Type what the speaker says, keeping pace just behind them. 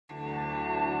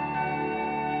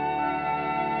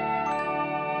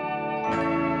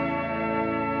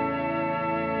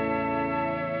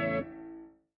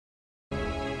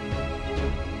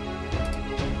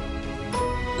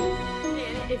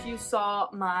if you saw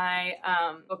my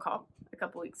book haul a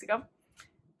couple weeks ago,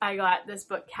 I got this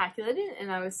book Calculated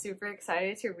and I was super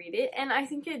excited to read it, and I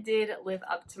think it did live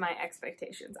up to my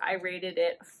expectations. I rated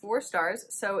it 4 stars.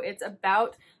 So it's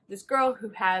about this girl who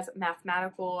has a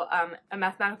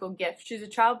mathematical gift. She's a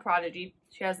child prodigy.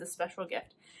 She has this special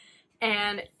gift,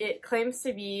 and it claims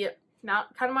to be kind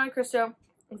of Monte Cristo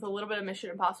with a little bit of Mission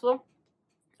Impossible.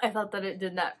 I thought that it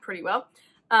did that pretty well.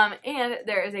 And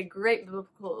there is a great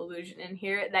biblical allusion in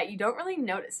here that you don't really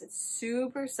notice. It's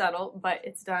super subtle, but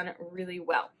it's done really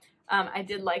well. I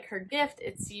did like her gift.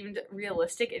 It seemed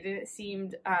realistic. It didn't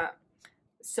seem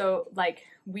so like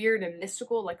weird and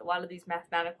mystical like a lot of these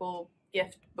mathematical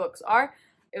gift books are.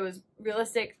 It was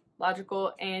realistic,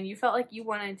 logical, and you felt like you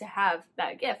wanted to have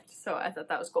that gift. So I thought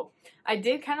that was cool. I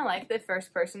did kind of like the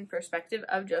first person perspective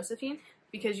of Josephine,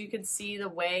 because you could see the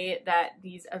way that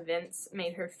these events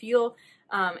made her feel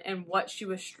and what she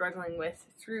was struggling with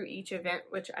through each event,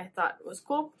 which I thought was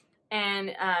cool.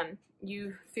 And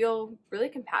you feel really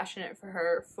compassionate for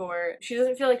her, she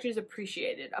doesn't feel like she's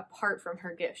appreciated apart from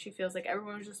her gift. She feels like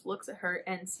everyone just looks at her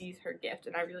and sees her gift,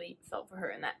 and I really felt for her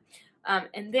in that.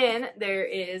 And then there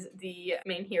is the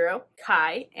main hero,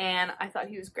 Kai, and I thought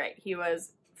he was great. He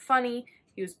was funny,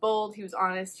 he was bold, he was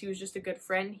honest, he was just a good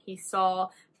friend. He saw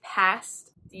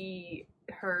past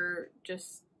her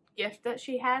just gift that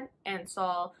she had and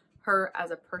saw her as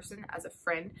a person, as a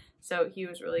friend. So he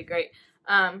was really great.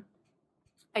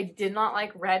 I did not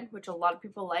like Red, which a lot of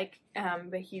people like,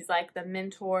 but he's like the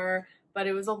mentor, but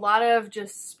it was a lot of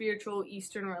just spiritual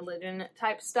Eastern religion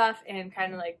type stuff and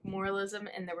kind of like moralism,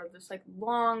 and there were just like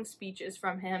long speeches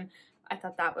from him. I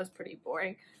thought that was pretty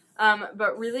boring.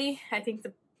 But really, I think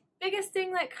the biggest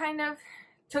thing that kind of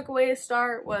took away a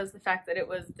star was the fact that it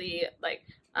was the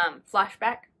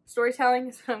flashback storytelling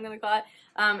is what I'm gonna call it.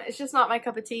 It's just not my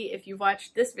cup of tea. If you've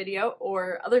watched this video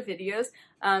or other videos,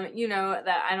 you know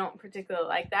that I don't particularly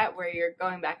like that, where you're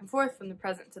going back and forth from the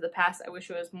present to the past. I wish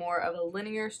it was more of a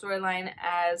linear storyline,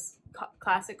 as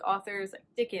classic authors like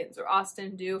Dickens or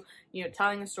Austen do, you know,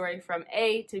 telling a story from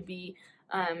A to B,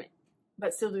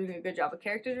 but still doing a good job of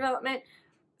character development.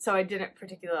 So I didn't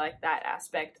particularly like that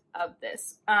aspect of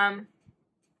this.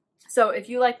 So if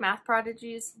you like math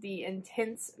prodigies, the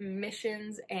intense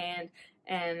missions and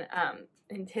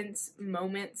intense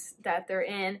moments that they're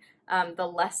in, the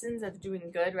lessons of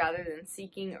doing good rather than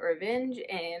seeking revenge,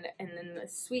 and then the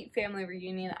sweet family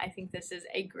reunion, I think this is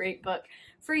a great book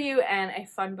for you and a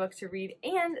fun book to read.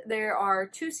 And there are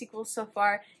 2 sequels so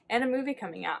far and a movie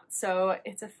coming out, so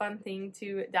it's a fun thing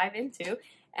to dive into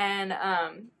and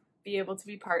be able to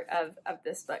be part of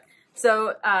this book.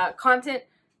 So content.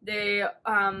 The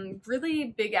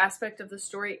really big aspect of the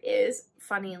story is,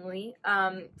 funnily,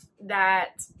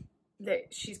 that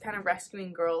she's kind of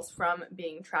rescuing girls from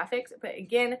being trafficked. But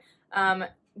again,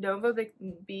 Nova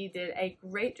B did a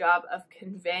great job of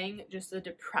conveying just the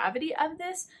depravity of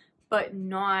this, but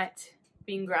not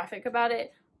being graphic about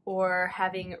it or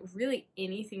having really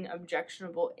anything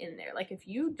objectionable in there. Like, if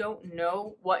you don't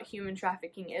know what human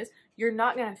trafficking is, you're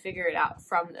not going to figure it out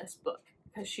from this book,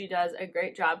 because she does a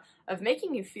great job of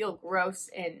making you feel gross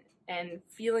and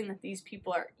feeling that these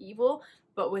people are evil,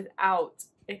 but without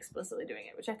explicitly doing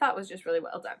it, which I thought was just really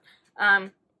well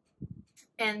done.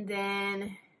 And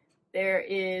then there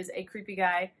is a creepy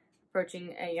guy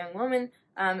approaching a young woman.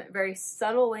 Very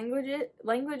subtle language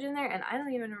in there, and I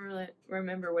don't even really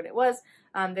remember what it was.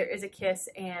 There is a kiss,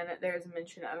 and there's a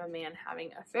mention of a man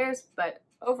having affairs, but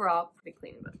overall, pretty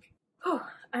clean book. Whew,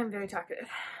 I'm very talkative.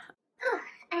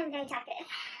 I'm very talkative.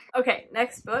 Okay,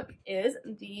 next book is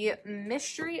The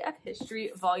Mystery of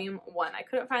History, Volume 1. I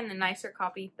couldn't find the nicer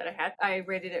copy that I had. I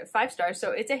rated it 5 stars,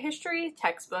 so it's a history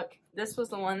textbook. This was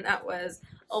the one that was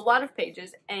a lot of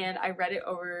pages, and I read it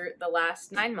over the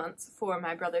last 9 months for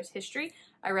my brother's history.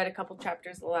 I read a couple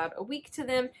chapters aloud a week to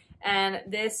them, and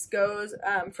this goes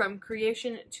from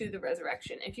creation to the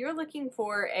resurrection. If you're looking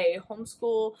for a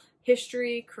homeschool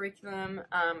history curriculum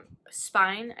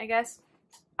spine, I guess,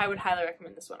 I would highly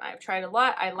recommend this one. I've tried a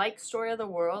lot. I like Story of the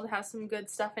World. It has some good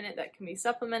stuff in it that can be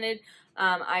supplemented.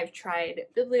 I've tried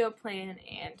Biblioplan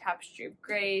and Tapestry of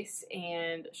Grace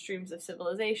and Streams of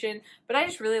Civilization, but I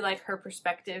just really like her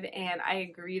perspective, and I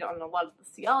agreed on a lot of the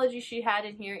theology she had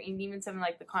in here, and even some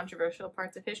like the controversial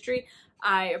parts of history.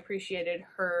 I appreciated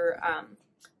her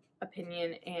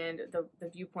opinion and the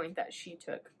viewpoint that she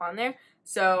took on there.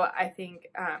 So I think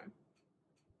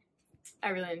I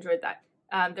really enjoyed that.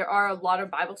 There are a lot of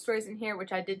Bible stories in here,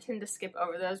 which I did tend to skip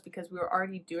over those because we were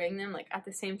already doing them like at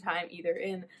the same time, either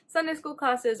in Sunday school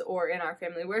classes or in our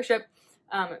family worship.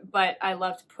 But I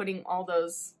loved putting all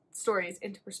those stories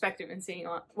into perspective and seeing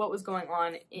what was going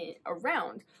on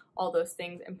around all those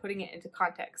things and putting it into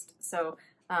context. So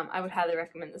I would highly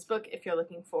recommend this book if you're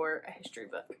looking for a history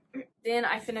book. Then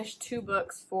I finished 2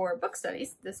 books for book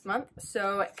studies this month.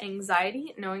 So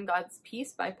Anxiety, Knowing God's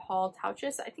Peace by Paul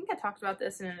Tautges. I think I talked about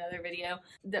this in another video,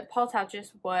 that Paul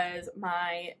Tautges was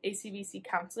my ACBC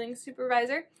counseling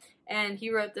supervisor, and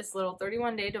he wrote this little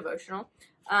 31-day devotional.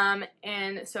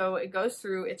 And so it goes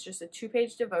through, it's just a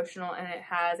 2-page devotional, and it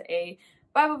has a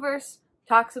Bible verse,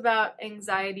 talks about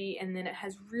anxiety, and then it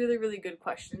has really, really good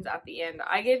questions at the end.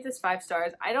 I gave this 5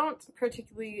 stars. I don't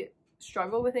particularly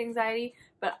struggle with anxiety,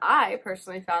 but I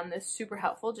personally found this super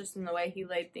helpful just in the way he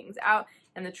laid things out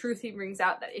and the truth he brings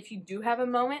out, that if you do have a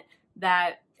moment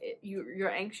that you're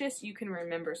anxious, you can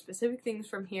remember specific things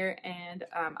from here, and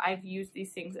I've used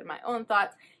these things in my own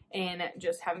thoughts and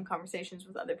just having conversations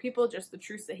with other people, just the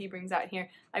truths that he brings out here.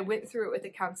 I went through it with a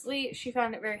counselee. She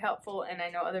found it very helpful, and I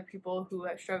know other people who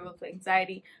have struggled with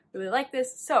anxiety really like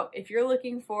this. So if you're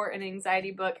looking for an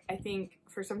anxiety book, I think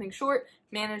for something short,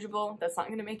 manageable, that's not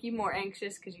going to make you more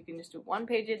anxious because you can just do 1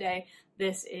 page a day,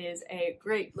 this is a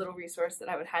great little resource that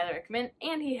I would highly recommend.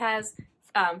 And he has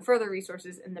further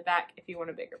resources in the back if you want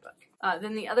a bigger book.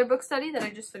 Then the other book study that I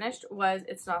just finished was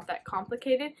It's Not That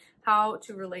Complicated, How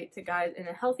to Relate to Guys in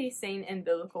a Healthy, Sane, and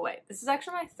Biblical Way. This is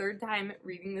actually my 3rd time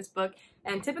reading this book,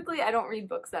 and typically I don't read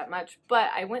books that much, but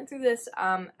I went through this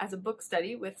as a book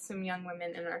study with some young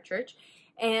women in our church,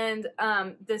 and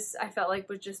this I felt like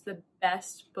was just the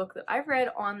best book that I've read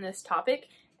on this topic.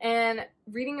 And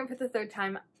reading it for the 3rd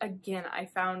time, again, I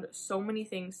found so many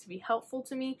things to be helpful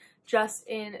to me just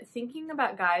in thinking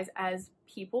about guys as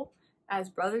people, as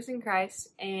brothers in Christ,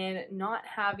 and not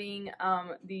having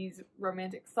these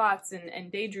romantic thoughts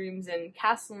and daydreams and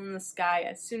castle in the sky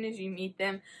as soon as you meet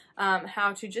them,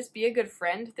 how to just be a good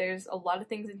friend. There's a lot of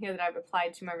things in here that I've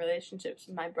applied to my relationships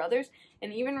with my brothers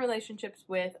and even relationships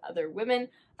with other women,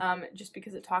 just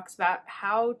because it talks about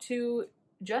how to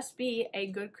just be a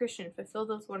good Christian, fulfill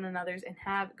those one another's, and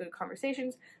have good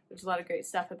conversations. There's a lot of great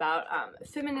stuff about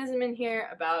feminism in here,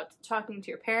 about talking to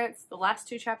your parents. The last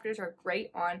 2 chapters are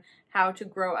great on how to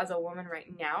grow as a woman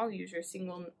right now, use your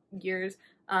single years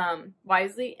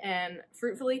wisely and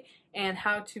fruitfully, and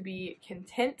how to be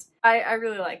content. I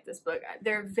really like this book.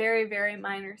 There are very, very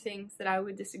minor things that I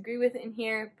would disagree with in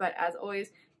here, but as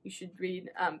always, you should read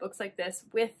books like this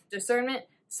with discernment.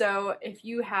 So if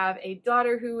you have a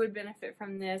daughter who would benefit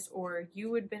from this, or you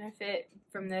would benefit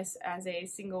from this as a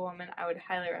single woman, I would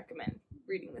highly recommend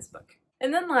reading this book.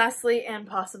 And then lastly, and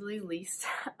possibly least,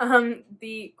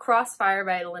 The Crossfire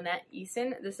by Lynette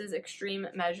Eason. This is Extreme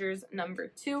Measures number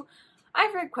 2.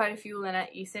 I've read quite a few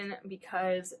Lynette Eason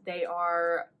because they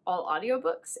are all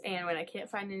audiobooks, and when I can't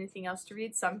find anything else to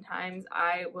read, sometimes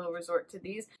I will resort to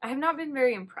these. I have not been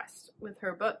very impressed with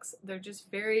her books. They're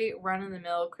just very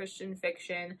run-of-the-mill Christian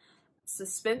fiction,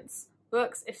 suspense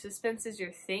books. If suspense is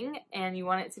your thing and you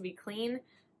want it to be clean,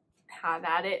 have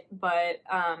at it, but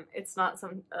it's not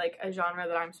a genre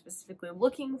that I'm specifically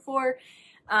looking for.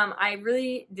 I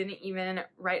really didn't even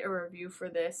write a review for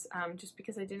this just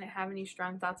because I didn't have any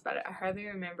strong thoughts about it. I hardly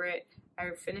remember it. I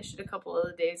finished it a couple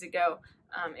of days ago.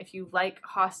 If you like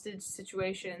hostage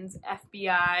situations,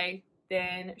 FBI,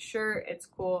 then sure, it's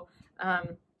cool,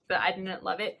 but I didn't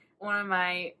love it. One of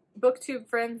my booktube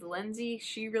friends, Lindsay,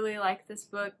 she really liked this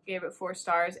book, gave it 4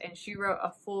 stars, and she wrote a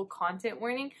full content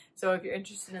warning, so if you're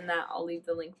interested in that, I'll leave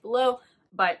the link below.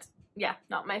 But yeah,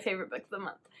 not my favorite book of the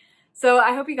month. So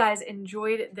I hope you guys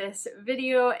enjoyed this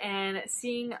video and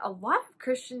seeing a lot of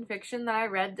Christian fiction that I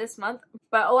read this month,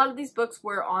 but a lot of these books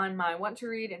were on my want to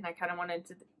read, and I kind of wanted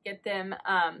to get them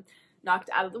knocked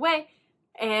out of the way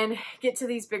and get to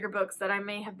these bigger books that I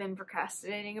may have been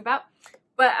procrastinating about.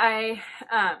 But I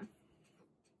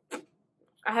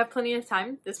have plenty of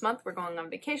time this month. We're going on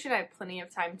vacation. I have plenty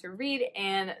of time to read,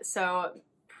 and so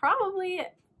probably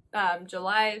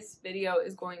July's video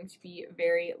is going to be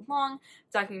very long,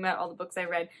 talking about all the books I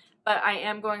read, but I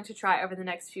am going to try over the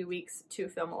next few weeks to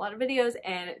film a lot of videos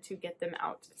and to get them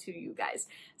out to you guys.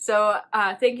 So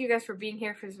thank you guys for being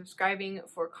here, for subscribing,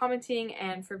 for commenting,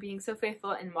 and for being so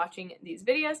faithful in watching these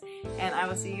videos, and I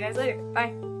will see you guys later.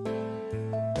 Bye!